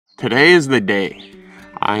Today is the day.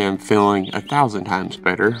 I am feeling 1,000 times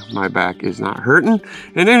better. My back is not hurting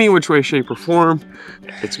in any which way, shape, or form.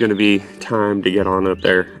 It's gonna be time to get on up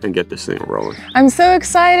there and get this thing rolling. I'm so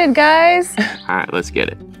excited, guys. All right, let's get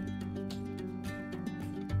it.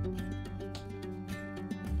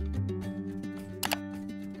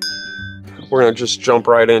 We're gonna just jump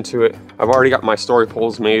right into it. I've already got my story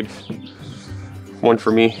poles made. One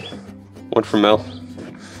for me, one for Mel.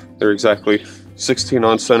 They're exactly 16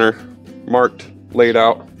 on center, marked, laid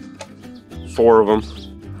out, 4 of them.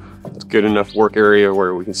 It's good enough work area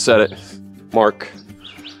where we can set it, mark,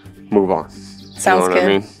 move on. Sounds good. I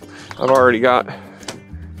mean? I've already got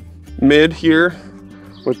mid here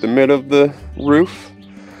with the mid of the roof,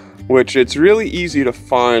 which it's really easy to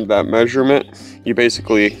find that measurement. You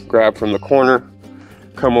basically grab from the corner,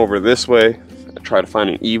 come over this way, and try to find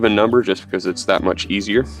an even number just because it's that much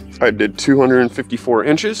easier. I did 254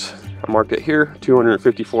 inches. I marked it here,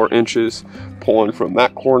 254 inches, pulling from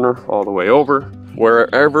that corner all the way over.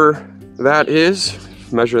 Wherever that is,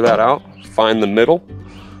 measure that out, find the middle.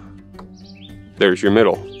 There's your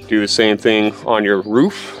middle. Do the same thing on your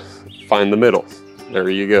roof, find the middle. There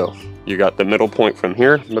you go. You got the middle point from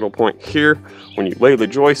here, middle point here. When you lay the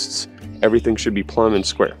joists, everything should be plumb and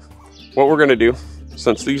square. What we're gonna do,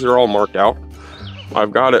 since these are all marked out,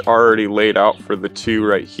 I've got it already laid out for the 2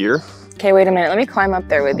 right here. Okay, wait a minute. Let me climb up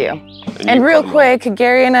there with you. And real quick,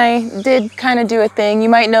 Gary and I did kind of do a thing. You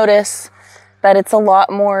might notice that it's a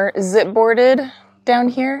lot more zip boarded down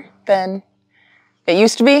here than it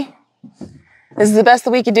used to be. This is the best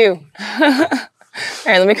that we could do. All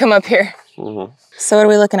right, let me come up here. So what are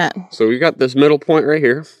we looking at? So we got this middle point right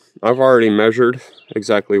here. I've already measured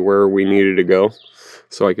exactly where we needed to go,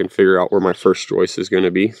 so I can figure out where my first joist is going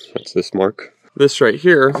to be. That's this mark. This right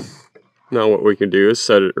here, now what we can do is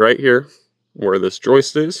set it right here where this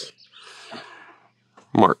joist is.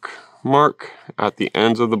 Mark at the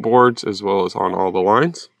ends of the boards as well as on all the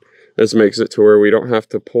lines. This makes it to where we don't have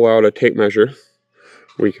to pull out a tape measure.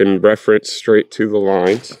 We can reference straight to the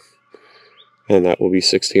lines, and that will be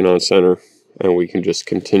 16 on center, and we can just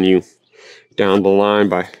continue down the line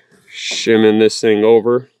by shimming this thing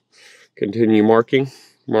over, continue marking,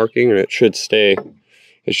 and it should stay,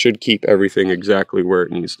 it should keep everything exactly where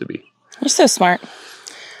it needs to be. You're so smart.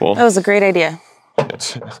 Well, that was a great idea.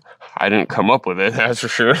 I didn't come up with it, that's for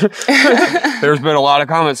sure. There's been a lot of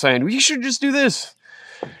comments saying, we should just do this.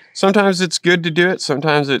 Sometimes it's good to do it,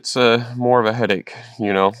 sometimes it's more of a headache,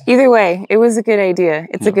 you know? Either way, it was a good idea.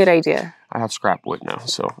 It's a good idea. I have scrap wood now,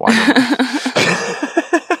 so why not?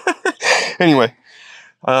 Anyway,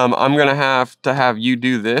 I'm gonna have to have you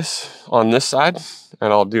do this on this side,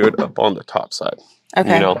 and I'll do it up on the top side.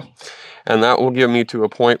 Okay. You know, and that will get me to a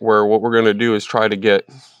point where what we're gonna do is try to get,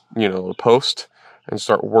 you know, the post and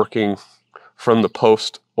start working from the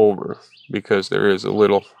post over, because there is a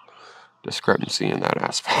little discrepancy in that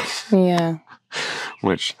aspect. Yeah.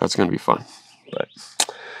 Which, that's gonna be fun. But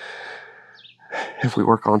if we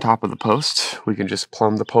work on top of the post, we can just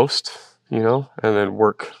plumb the post, you know, and then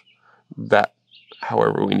work that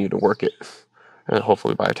however we need to work it. And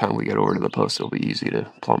hopefully by the time we get over to the post, it'll be easy to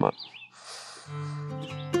plumb up.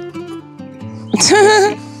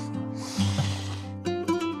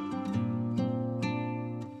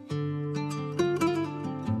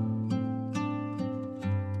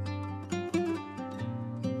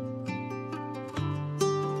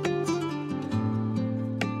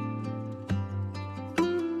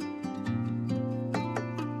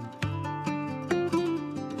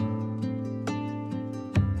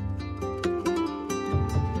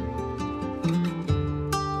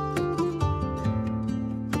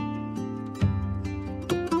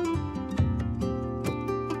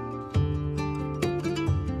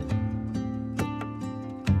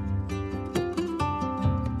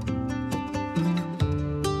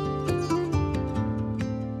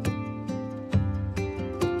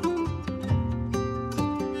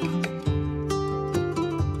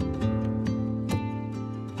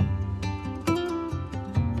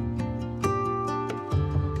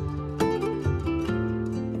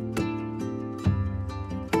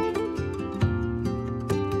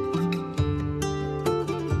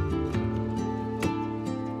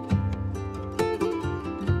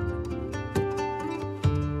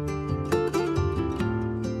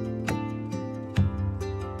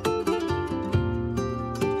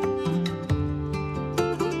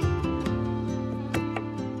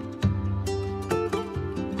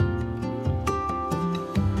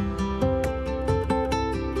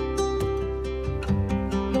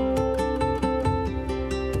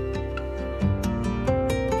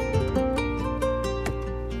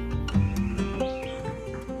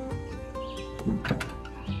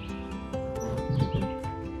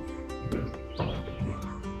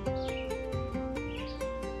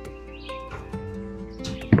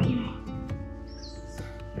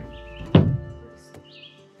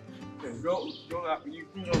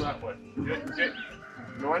 Go that way. Get.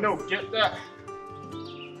 No, I know. Get that.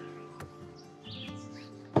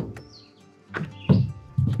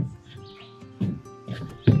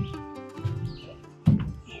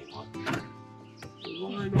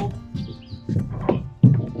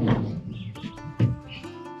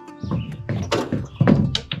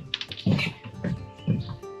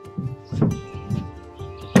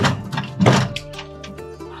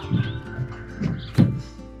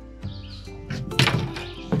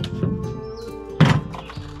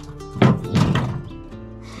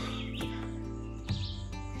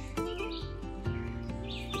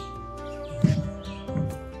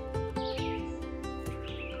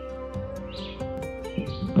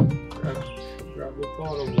 Grab the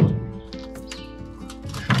bottom one.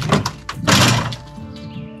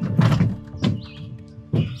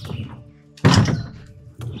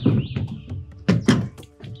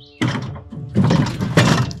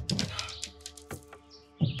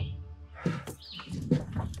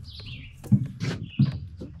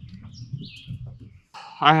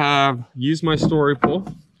 I have used my story pole,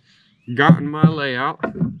 gotten my layout,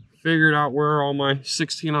 figured out where all my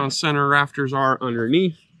 16 on center rafters are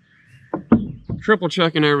underneath, triple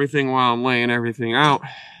checking everything while I'm laying everything out.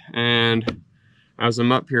 And as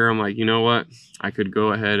I'm up here, I'm like, you know what? I could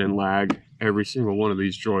go ahead and lag every single one of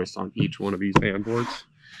these joists on each one of these band boards.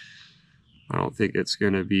 I don't think it's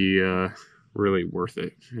going to be really worth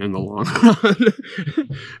it in the long run.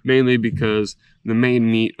 Mainly because the main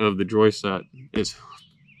meat of the joist set is,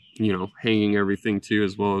 you know, hanging everything to,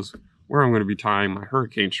 as well as where I'm going to be tying my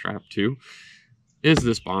hurricane strap to, is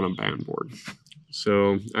this bottom band board.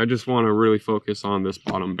 So I just want to really focus on this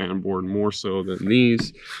bottom band board more so than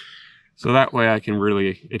these, so that way I can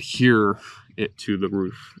really adhere it to the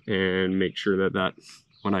roof and make sure that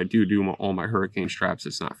when I do all my hurricane straps,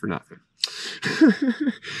 it's not for nothing.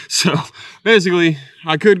 So basically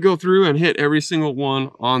I could go through and hit every single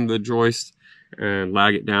one on the joist and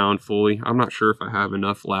lag it down fully. I'm not sure if I have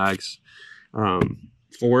enough lags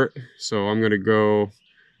for it, so I'm going to go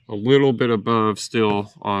a little bit above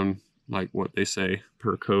still on like what they say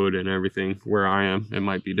per code and everything. Where I am, it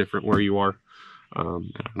might be different where you are.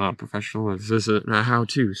 I'm not a professional. This isn't a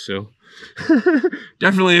how-to, so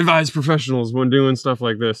definitely advise professionals when doing stuff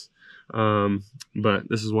like this. But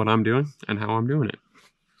this is what I'm doing and how I'm doing it.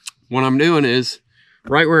 What I'm doing is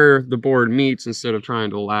right where the board meets, instead of trying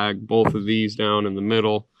to lag both of these down in the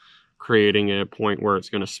middle, creating a point where it's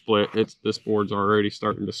going to split. This board's already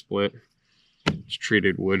starting to split. It's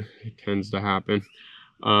treated wood. It tends to happen.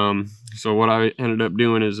 So what I ended up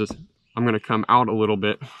doing is I'm going to come out a little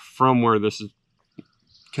bit from where this is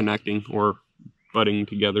connecting or butting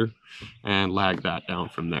together and lag that down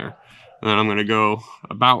from there. And then I'm going to go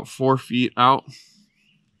about 4 feet out,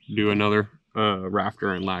 do another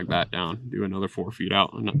rafter and lag that down, do another 4 feet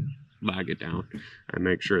out and lag it down, and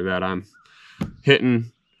make sure that I'm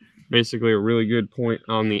hitting basically a really good point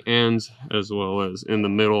on the ends as well as in the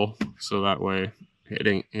middle, so that way it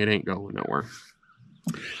ain't going nowhere.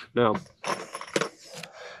 Now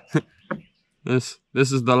this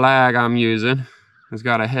is the lag I'm using. It's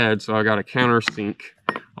got a head, so I got to countersink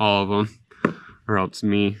all of them, or else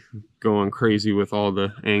me going crazy with all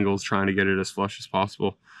the angles trying to get it as flush as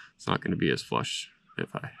possible. It's not going to be as flush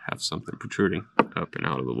if I have something protruding up and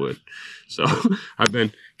out of the wood. So I've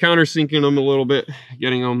been countersinking them a little bit,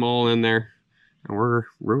 getting them all in there, and we're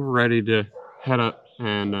ready to head up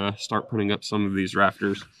and start putting up some of these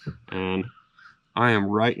rafters. And I am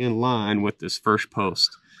right in line with this first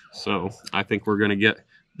post, so I think we're going to get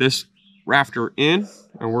this rafter in,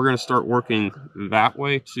 and we're going to start working that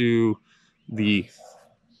way to the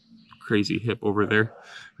crazy hip over there,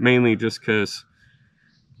 mainly just because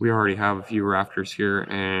we already have a few rafters here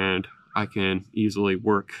and I can easily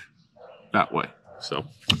work that way. So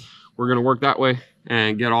we're going to work that way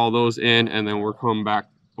and get all those in, and then we'll come back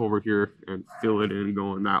over here and fill it in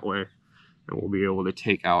going that way, and we'll be able to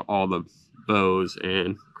take out all the bows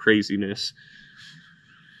and craziness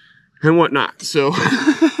and whatnot. So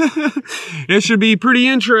it should be pretty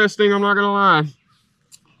interesting, I'm not gonna lie.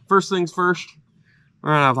 First things first, we're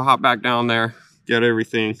gonna have to hop back down there, get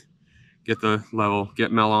everything, get the level,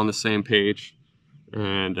 get Mel on the same page,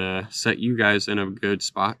 and set you guys in a good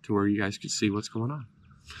spot to where you guys can see what's going on.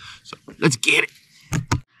 So let's get it.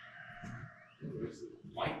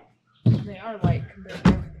 They are light compared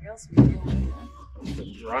to everything else we do.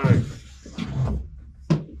 It's dry.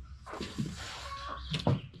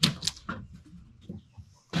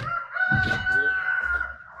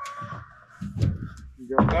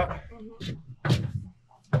 You got that?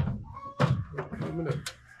 Coming in.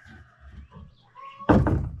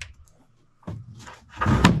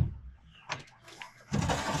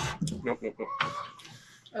 Nope, nope, nope.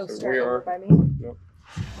 Oh, So start we over are, by me? nope.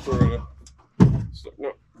 We're gonna,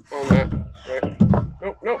 nope, on that, right?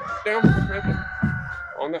 Nope, nope, down, right there.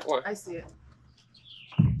 On that line. I see it.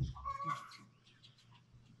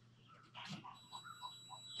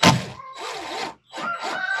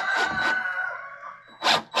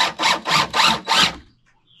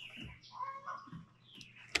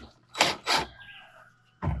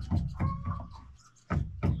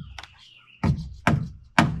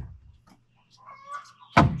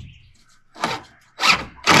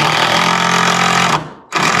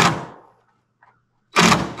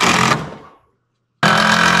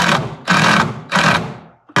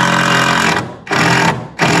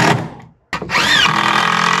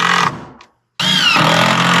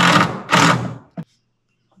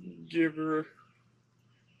 Give her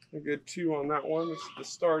a good 2 on that one. This is the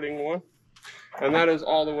starting one. And that is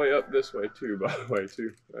all the way up this way too, by the way,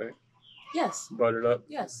 too, right? Yes. Buttered up?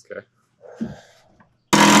 Yes. Okay.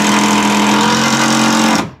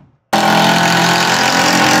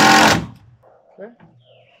 Okay.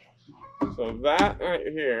 So that right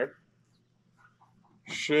here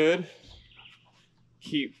should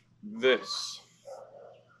keep this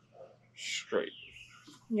straight.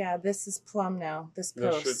 Yeah, this is plumb now. This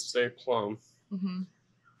post. This should stay plumb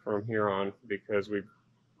from here on because we've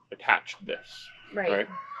attached this. Right.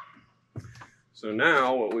 So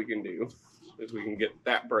now what we can do is we can get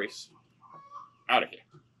that brace out of here.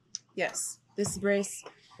 Yes, this brace,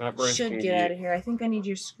 That brace should get out of here. I think I need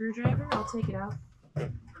your screwdriver. I'll take it out.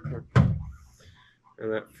 And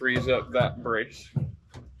that frees up that brace.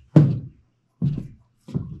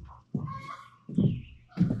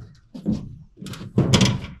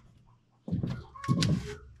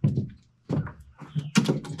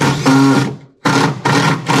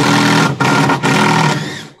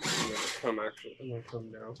 I'm gonna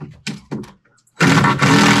come down.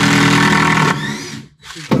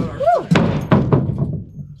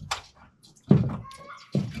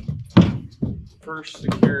 First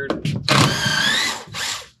secured. It's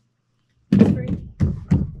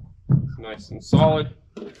nice and solid.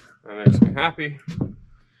 That makes me happy.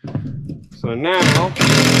 So now,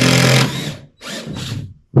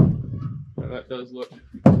 that does look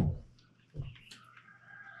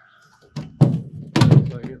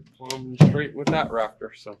like it's plumb straight with that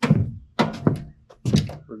rafter, so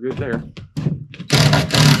we're good there.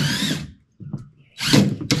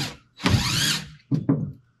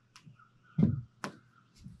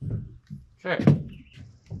 Okay.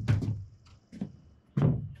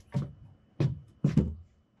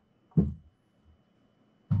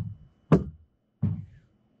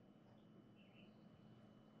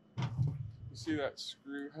 You see that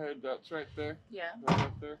screw head that's right there? Yeah. Right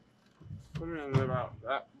up there. Put it in about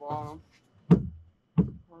that bottom part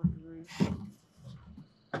right.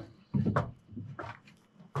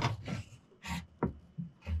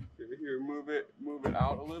 Here, move it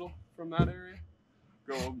out a little from that area.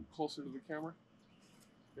 Go closer to the camera.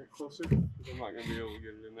 Get closer, because I'm not going to be able to get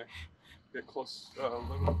it in there. Get close a little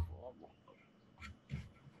more.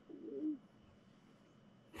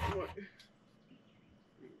 What? Okay.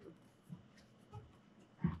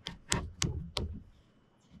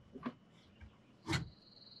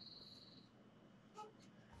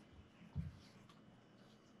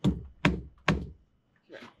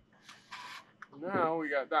 Now we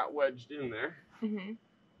got that wedged in there.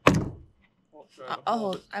 I'll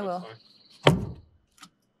hold it. I will.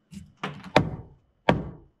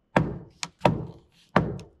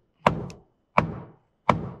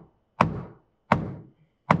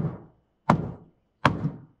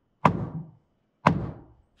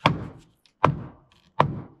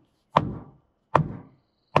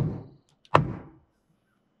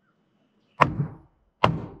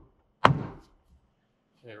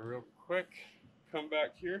 Okay, real quick, come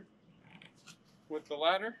back here with the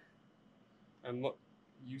ladder and look.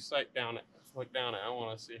 You sight down it. Look down it. I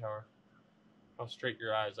want to see how straight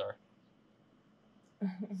your eyes are.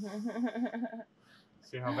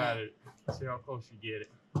 See how bad it. See how close you get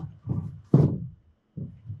it.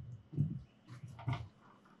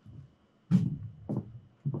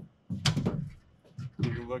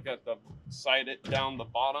 You look at the sight it down the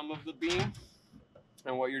bottom of the beam,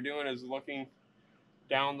 and what you're doing is looking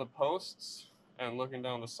down the posts and looking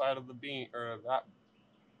down the side of the beam, or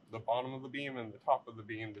the bottom of the beam and the top of the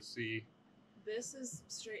beam to see. This is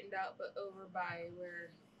straightened out, but over by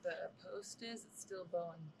where the post is, it's still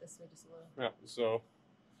bowing this way just a little. Yeah, so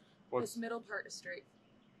this middle part is straight.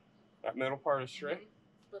 That middle part is straight?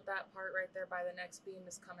 But that part right there by the next beam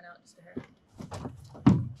is coming out just a hair.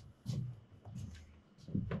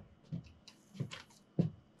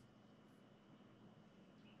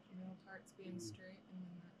 part's being straight and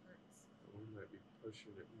then that part's... We might be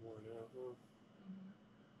pushing it more now, huh?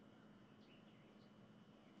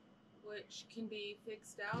 Which can be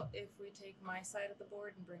fixed out if we take my side of the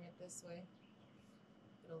board and bring it this way.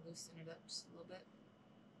 It'll loosen it up just a little bit.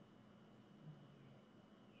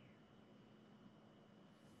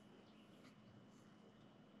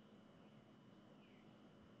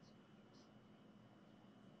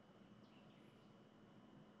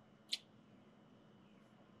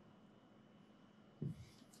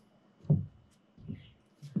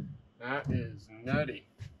 That is nutty.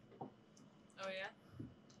 Oh yeah?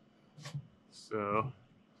 So,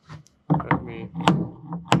 let me...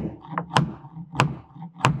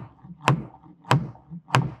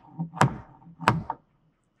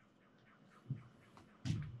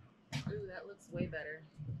 Ooh, that looks way better.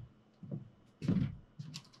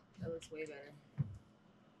 That looks way better.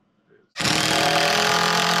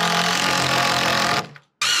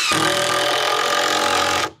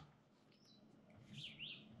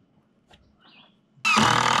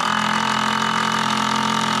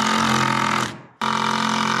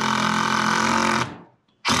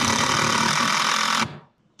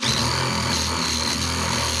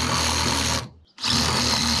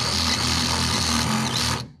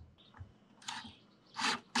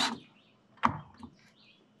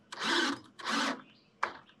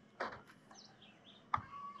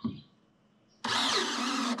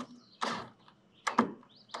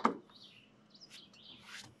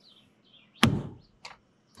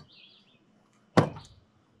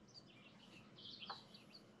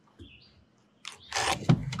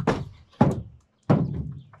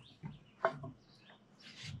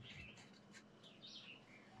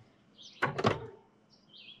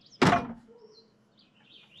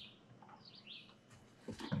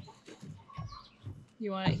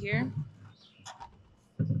 You want it here?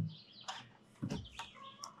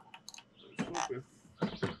 Okay.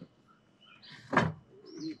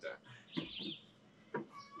 Need that.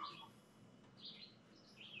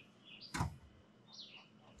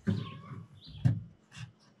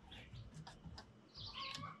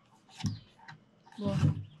 Well,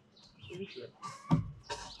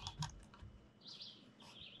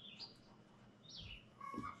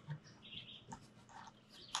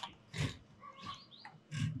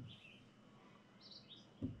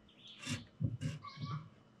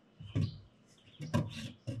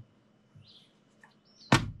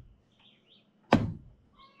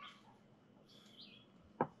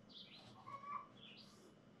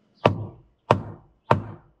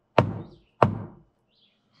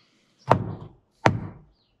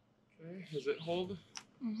 Okay, does it hold?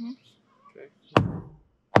 mm-hmm. Okay.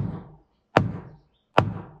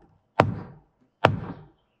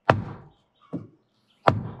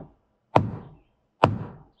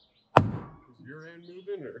 Is your hand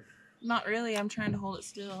moving or? Not really. I'm trying to hold it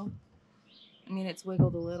still. I mean, it's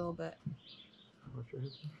wiggled a little, but... Watch your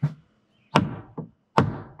hand.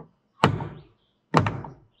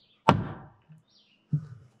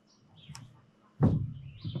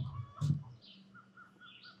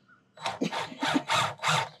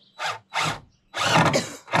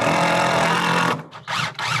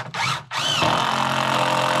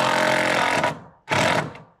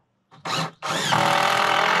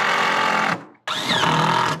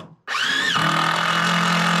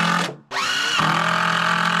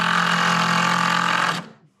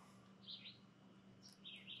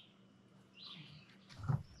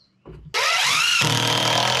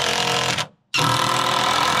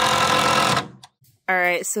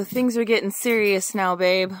 Alright, so things are getting serious now,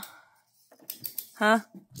 babe. Huh?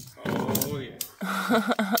 Oh, yeah.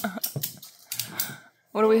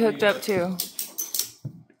 What are we hooked up to?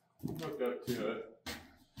 Hooked up to a,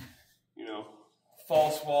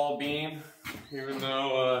 false wall beam, even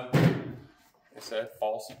though, I said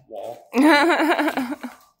false wall. That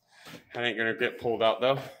ain't gonna get pulled out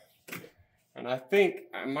though. And I think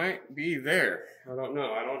I might be there. I don't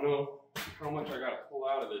know. I don't know how much I gotta pull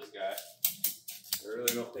out of this guy. I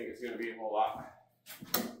really don't think it's gonna be a whole lot.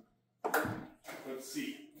 Let's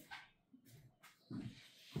see.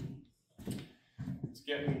 It's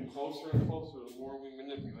getting closer and closer the more we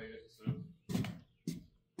manipulate it, so.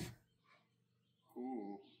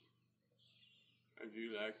 Ooh. I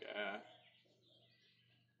do like that.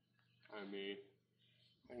 I mean,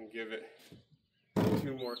 I can give it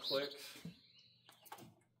 2 more clicks.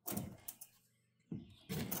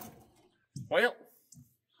 Well,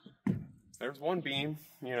 there's one beam,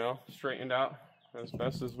 straightened out as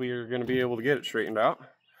best as we are going to be able to get it straightened out.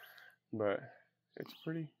 But it's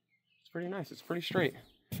pretty nice. It's pretty straight.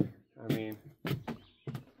 I mean,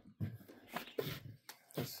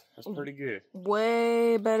 that's That's pretty good.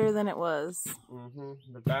 Way better than it was.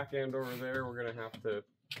 The back end over there, we're gonna have to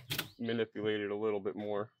manipulate it a little bit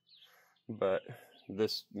more, but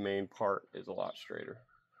this main part is a lot straighter.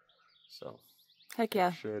 So heck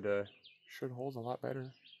yeah, should hold a lot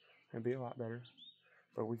better and be a lot better.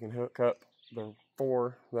 But we can hook up the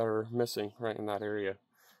 4 that are missing right in that area,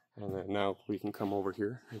 and then now we can come over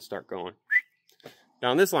here and start going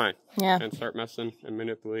down this line, and start messing and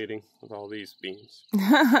manipulating with all these beams.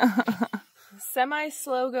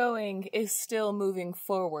 Semi-slow going is still moving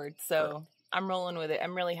forward, so I'm rolling with it.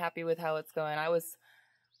 I'm really happy with how it's going. I was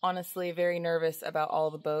honestly very nervous about all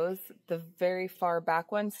the bows. The very far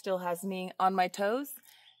back one still has me on my toes,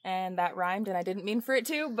 and that rhymed, and I didn't mean for it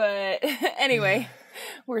to, but anyway,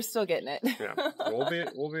 we're still getting it. Yeah,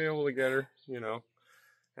 we'll be able to get her, you know,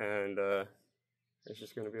 and it's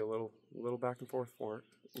just going to be a little back and forth for it.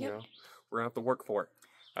 You know, we're going to have to work for it.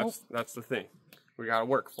 That's the thing. We got to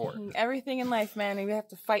work for it. Everything in life, man, we have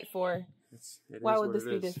to fight for. Why would this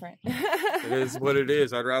be different? It is what it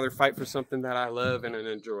is. I'd rather fight for something that I love and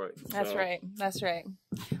enjoy. That's right. That's right.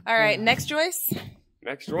 All right, next choice.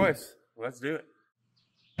 Next choice. Let's do it.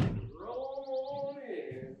 Roll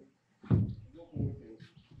in.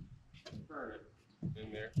 Turn it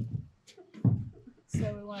in there.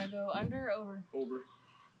 So we want to go under or over?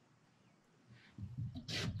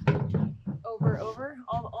 Over. Over.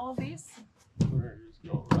 All of these? We're gonna just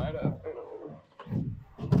go right up and over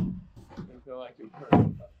until I can turn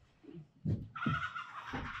it up.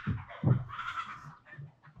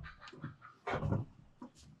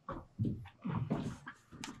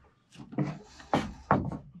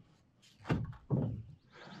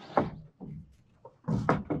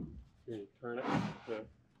 You turn it to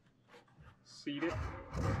seat it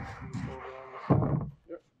over on the side.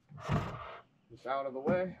 Yep. Just out of the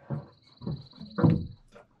way.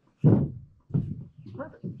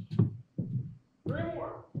 Perfect. 3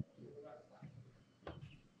 more.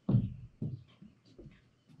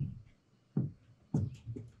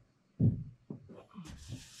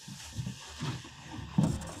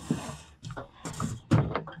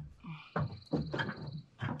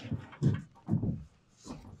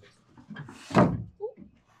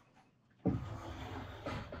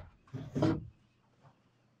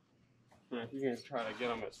 You're going to try to get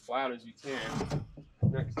them as flat as you can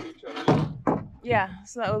next to each other. Yeah,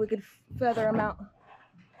 so that way we could feather them out.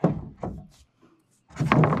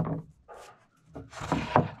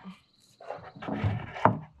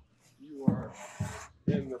 You are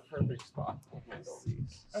in the perfect spot.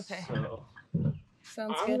 Okay. So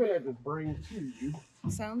sounds I'm good. going to just bring to you.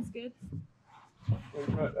 Sounds good.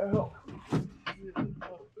 And try to help get it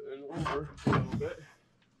up and over a little bit.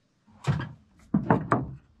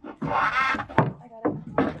 I got it.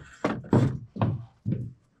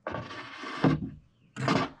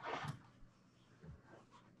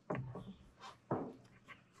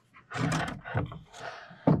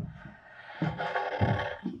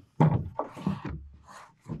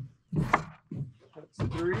 That's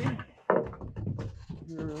 3.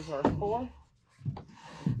 Here's our 4.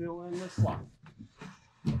 Fill in the slot.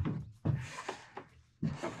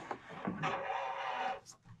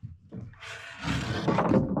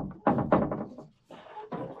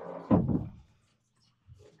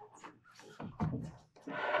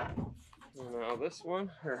 Now this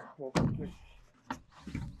one, here, we'll pick.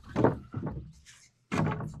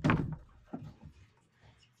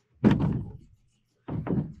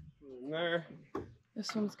 In there.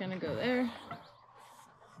 This one's gonna go there.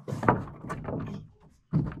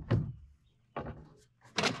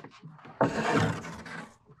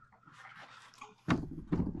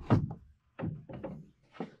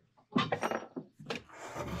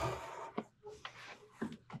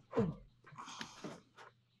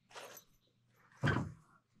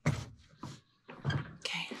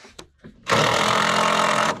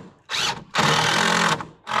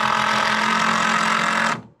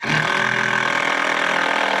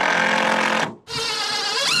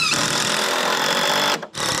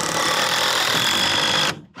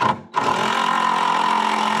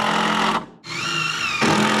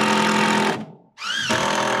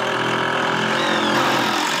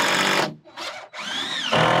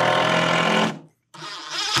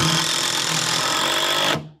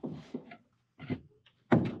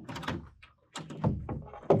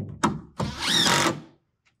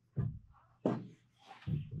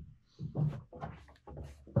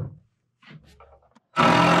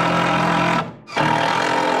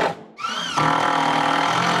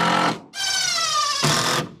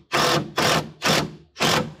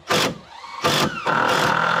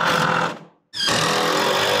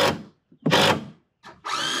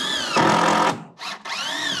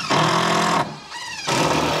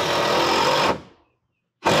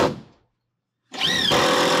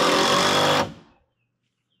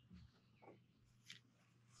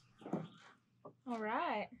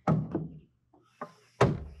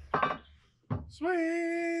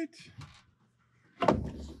 Sweet.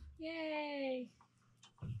 Yay.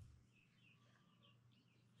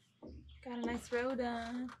 Got a nice row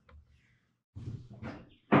done.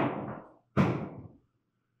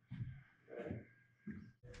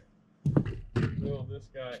 Fill this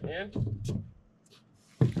guy in.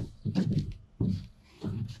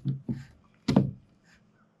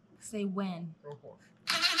 Say when. Go for it.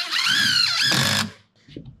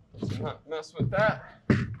 Let's not mess with that.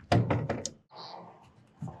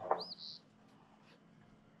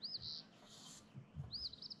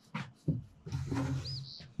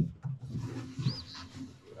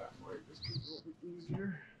 That might just be a little bit easier.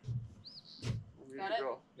 Got it?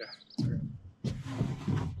 Go. Yeah. Okay.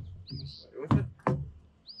 Just play with it.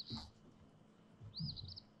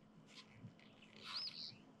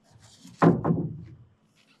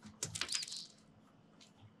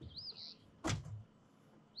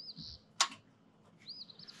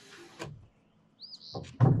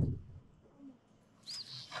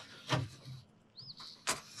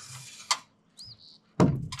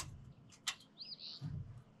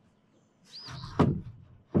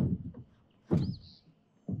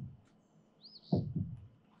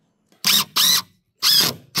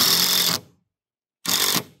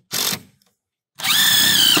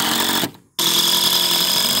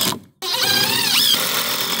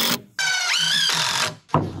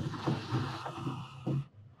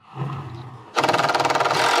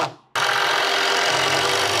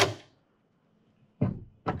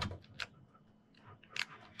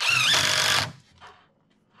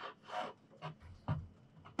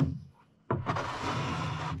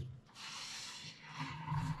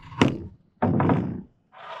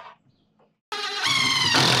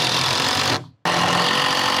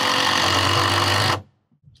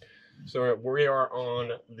 So we are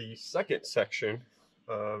on the second section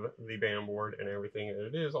of the band board and everything, and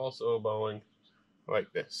it is also bowing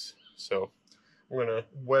like this. So I'm gonna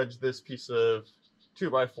wedge this piece of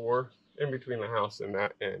 2x4 in between the house and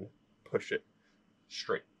that and push it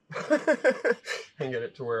straight and get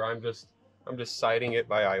it to where I'm just sighting it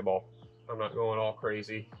by eyeball. I'm not going all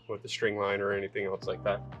crazy with the string line or anything else like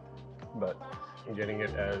that, but I'm getting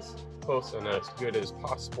it as close and as good as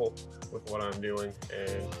possible with what I'm doing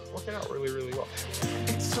and working out really, really well.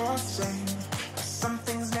 It's all the same, some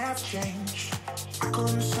things never change. I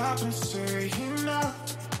couldn't stop and say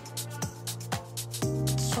enough.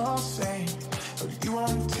 It's all the same, but you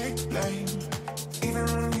won't take blame, even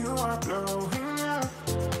when you are blowing up.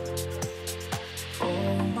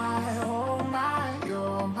 Oh my,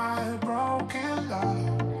 you're my broken love.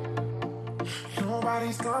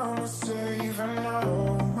 Nobody's gonna save and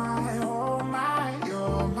oh my,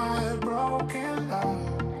 you're my broken love.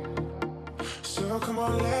 So come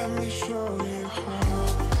on, let me show you how.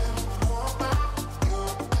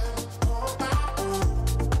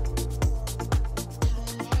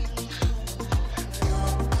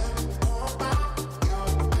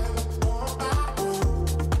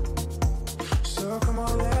 So come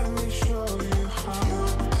on, let me show you how.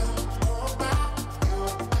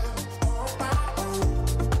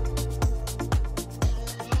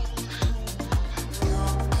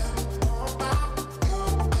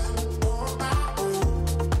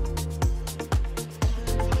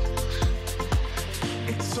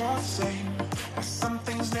 It's all the same, but some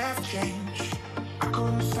things never change. I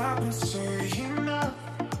couldn't stop and say enough.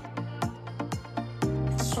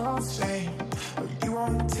 It's all the same, but you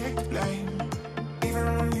won't take blame,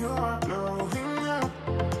 even when you are blowing up.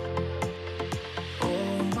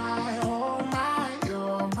 Oh my,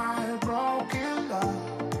 you're my broken love.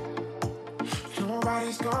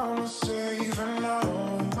 Nobody's gonna save and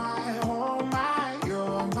oh my,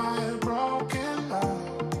 you're my broken love.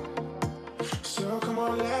 So come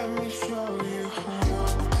on, let me show you how.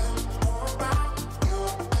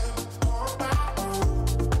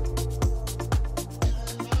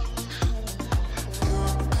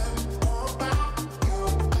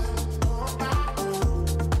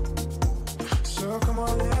 So come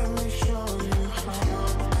on, let me show you how.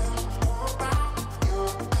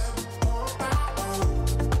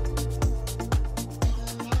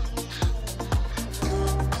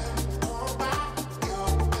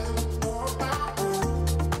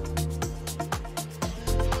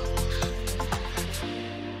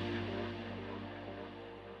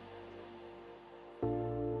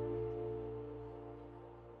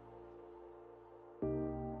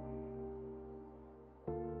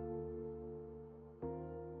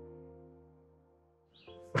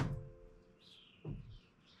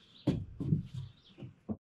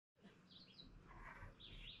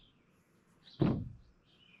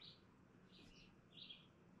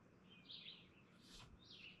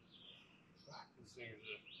 These things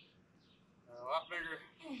are a lot bigger.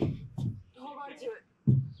 Hold on to it.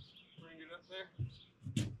 Bring it up there.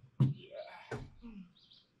 Yeah.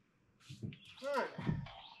 All right.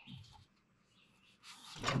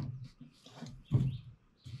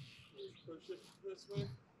 Push it this way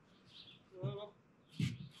a little.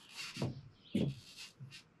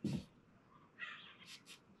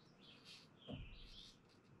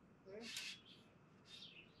 Okay.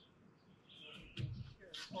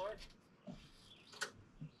 Apart.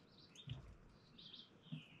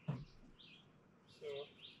 So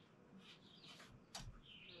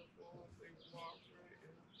careful if things lock right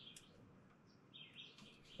in.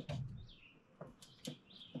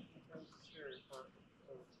 That's the scary part.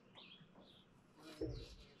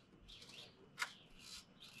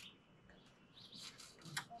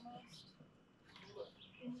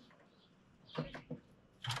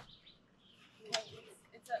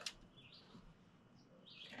 It's up.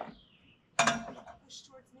 Push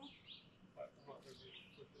towards me.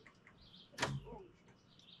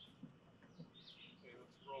 Okay,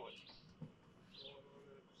 let's roll it. Roll it on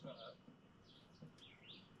the other side.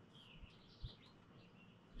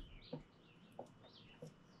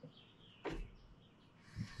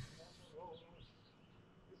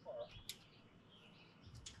 Too far.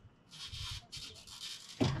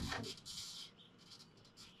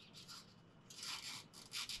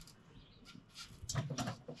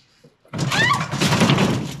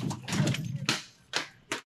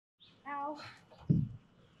 Ow.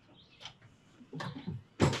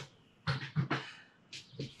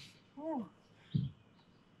 Oh.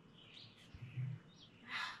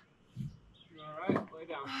 You alright? Lay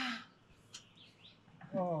down.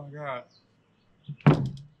 Oh God.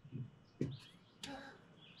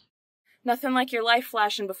 Nothing like your life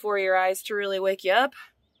flashing before your eyes to really wake you up.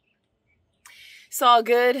 It's all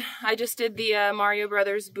good. I just did the Mario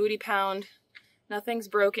Brothers booty pound. Nothing's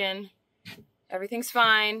broken. Everything's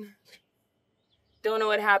fine. Don't know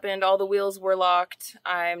what happened. All the wheels were locked.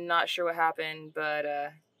 I'm not sure what happened, but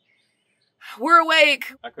we're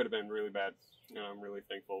awake. That could have been really bad, and I'm really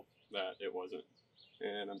thankful that it wasn't.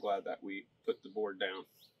 And I'm glad that we put the board down.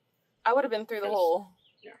 I would have been through the hole.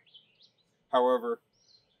 Yeah. However,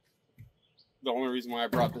 the only reason why I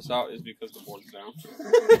brought this out is because the board's down.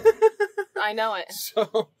 I know it.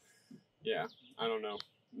 So, yeah, I don't know.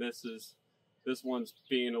 This one's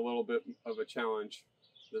being a little bit of a challenge.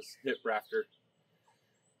 This hip rafter.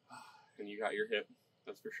 And you got your hip,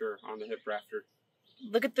 that's for sure, on the hip rafter.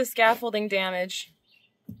 Look at the scaffolding damage.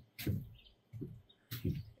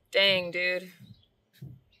 Dang, dude.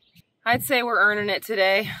 I'd say we're earning it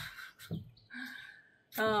today.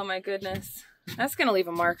 Oh my goodness. That's gonna leave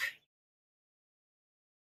a mark.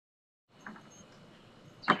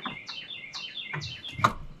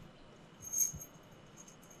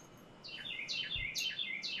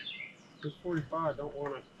 This 45 don't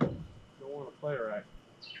wanna play right.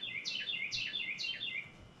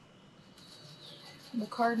 The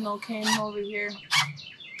cardinal came over here.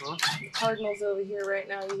 Huh? The cardinal's over here right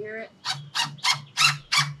now. You hear it?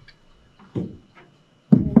 I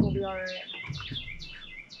think we'll be alright.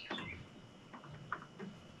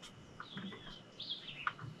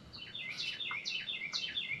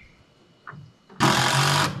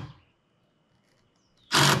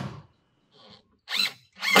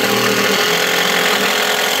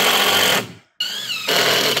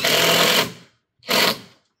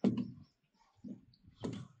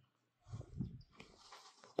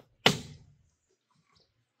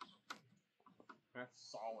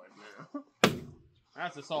 That's solid now.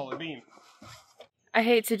 That's a solid beam. I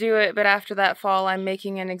hate to do it, but after that fall, I'm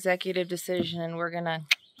making an executive decision and we're gonna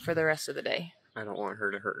for the rest of the day. I don't want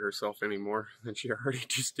her to hurt herself anymore than she already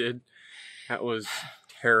just did. That was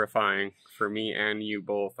terrifying for me and you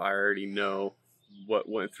both. I already know what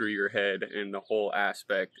went through your head and the whole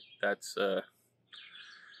aspect. That's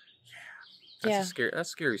that's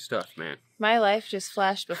scary stuff, man. My life just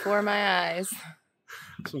flashed before my eyes.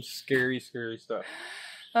 Some scary stuff.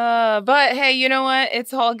 But hey, you know what?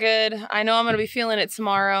 It's all good. I know I'm going to be feeling it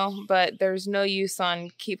tomorrow, but there's no use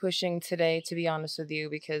on keep pushing today, to be honest with you,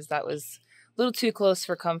 because that was a little too close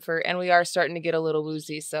for comfort, and we are starting to get a little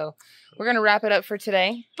woozy. So we're going to wrap it up for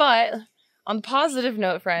today. But on the positive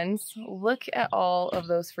note, friends, look at all of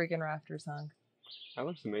those freaking rafters hung. That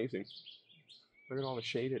looks amazing. Look at all the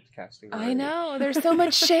shade it's casting. I know. There's so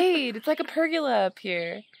much shade. It's like a pergola up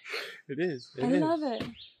here. It is. I love it.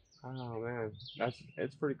 Oh man,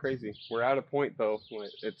 it's pretty crazy. We're at a point though.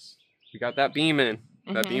 We got that beam in.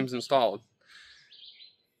 That beam's installed,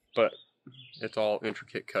 but it's all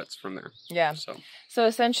intricate cuts from there. Yeah. So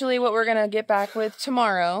essentially, what we're gonna get back with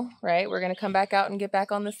tomorrow, right? We're gonna come back out and get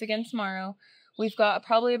back on this again tomorrow. We've got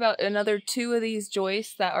probably about another 2 of these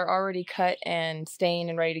joists that are already cut and stained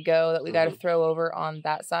and ready to go that we got to throw over on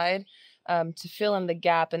that side to fill in the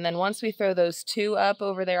gap. And then once we throw those 2 up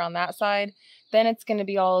over there on that side, then it's going to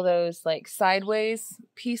be all of those like sideways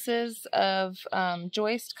pieces of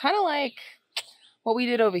joist, kind of like what we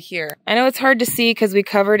did over here. I know it's hard to see because we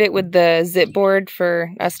covered it with the zip board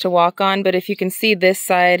for us to walk on, but if you can see this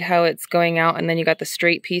side, how it's going out, and then you got the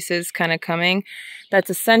straight pieces kind of coming,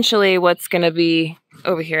 that's essentially what's going to be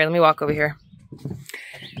over here. Let me walk over here.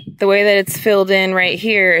 The way that it's filled in right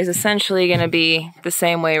here is essentially going to be the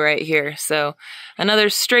same way right here. So another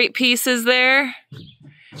straight pieces there,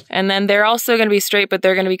 and then they're also going to be straight, but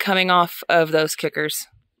they're going to be coming off of those kickers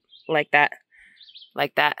like that,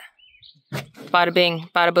 like that. Bada bing,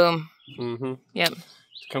 bada boom. Yep.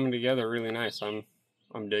 It's coming together really nice. I'm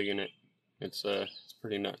digging it. It's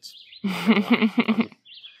pretty nuts.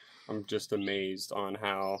 I'm just amazed on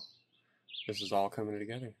how this is all coming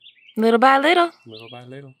together. Little by little. Little by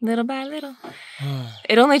little. Little by little.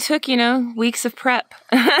 It only took, you know, weeks of prep.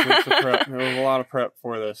 Weeks of prep. There was a lot of prep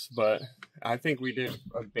for this, but I think we did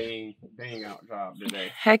a bang out job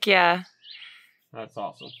today. Heck yeah. That's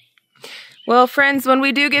awesome. Well, friends, when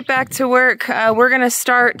we do get back to work, we're going to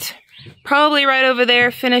start probably right over there,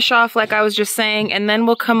 finish off like I was just saying, and then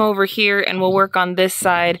we'll come over here and we'll work on this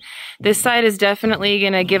side. This side is definitely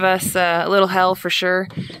going to give us a little hell for sure,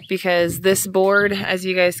 because this board, as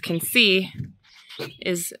you guys can see,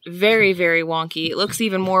 is very, very wonky. It looks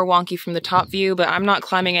even more wonky from the top view, but I'm not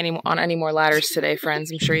climbing on any more ladders today,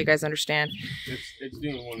 friends. I'm sure you guys understand. It's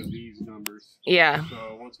doing one of these numbers. Yeah.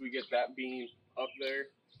 So once we get that beam up there,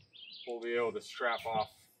 we'll be able to strap off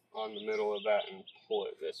on the middle of that and pull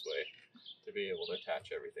it this way to be able to attach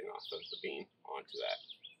everything off of the beam onto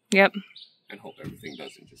that. Yep. And hope everything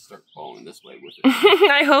doesn't just start falling this way with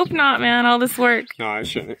it. I hope not, man. All this work. No, it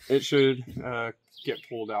shouldn't. It should get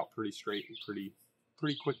pulled out pretty straight and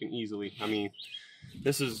pretty quick and easily. I mean,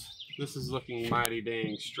 this is looking mighty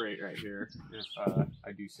dang straight right here, if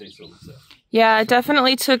I do say so myself. Yeah, it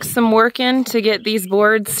definitely took some work in to get these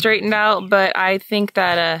boards straightened out, but I think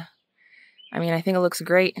that I think it looks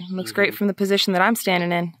great. It looks great from the position that I'm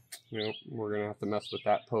standing in. You know, we're going to have to mess with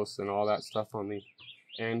that post and all that stuff on the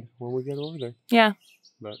end when we get over there. Yeah.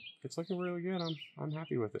 But it's looking really good. I'm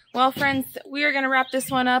happy with it. Well, friends, we are going to wrap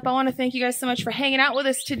this one up. I want to thank you guys so much for hanging out with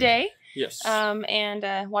us today. Yes.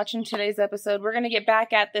 And watching today's episode. We're going to get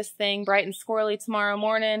back at this thing bright and squirrely tomorrow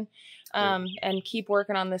morning and keep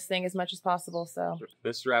working on this thing as much as possible. So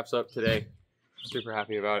this wraps up today. Super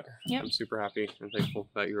happy about it. Yep. I'm super happy and thankful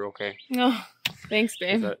that you're okay. Oh, thanks,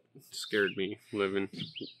 babe. That scared me living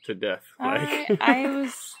to death. I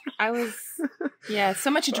was, yeah, so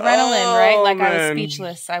much adrenaline, right? Like man. I was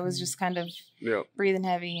speechless. I was just kind of breathing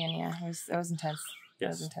heavy, and yeah, it was intense. Yes, it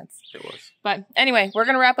was intense. It was. But anyway, we're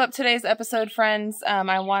going to wrap up today's episode, friends.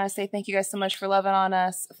 I want to say thank you guys so much for loving on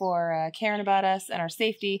us, for caring about us and our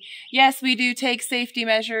safety. Yes, we do take safety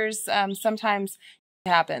measures. Sometimes it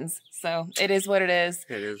happens. So it is what it is.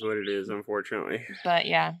 It is what it is, unfortunately. But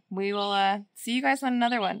yeah, we will see you guys on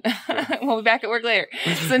another one. We'll be back at work later.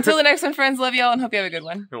 So until the next one, friends, love y'all and hope you have a good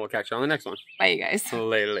one. And we'll catch you on the next one. Bye, you guys.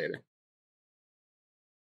 Later.